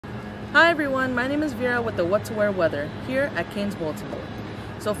Hi everyone, my name is Vera with the What to Wear weather here at Kane's Bulletin Board.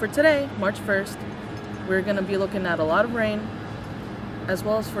 So for today, March 1st, we're going to be looking at a lot of rain, as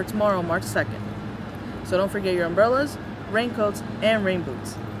well as for tomorrow, March 2nd. So don't forget your umbrellas, raincoats, and rain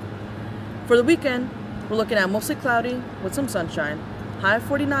boots. For the weekend, we're looking at mostly cloudy with some sunshine, high of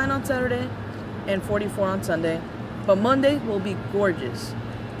 49 on Saturday and 44 on Sunday, but Monday will be gorgeous.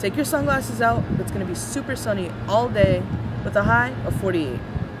 Take your sunglasses out, it's going to be super sunny all day with a high of 48.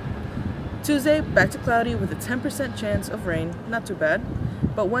 Tuesday, back to cloudy with a 10% chance of rain, not too bad.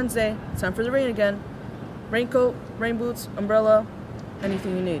 But Wednesday, time for the rain again. Raincoat, rain boots, umbrella,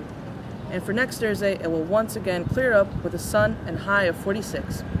 anything you need. And for next Thursday, it will once again clear up with a sun and high of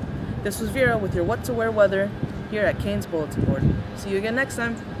 46. This was Vera with your What to Wear weather here at Kane's Bulletin Board. See you again next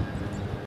time.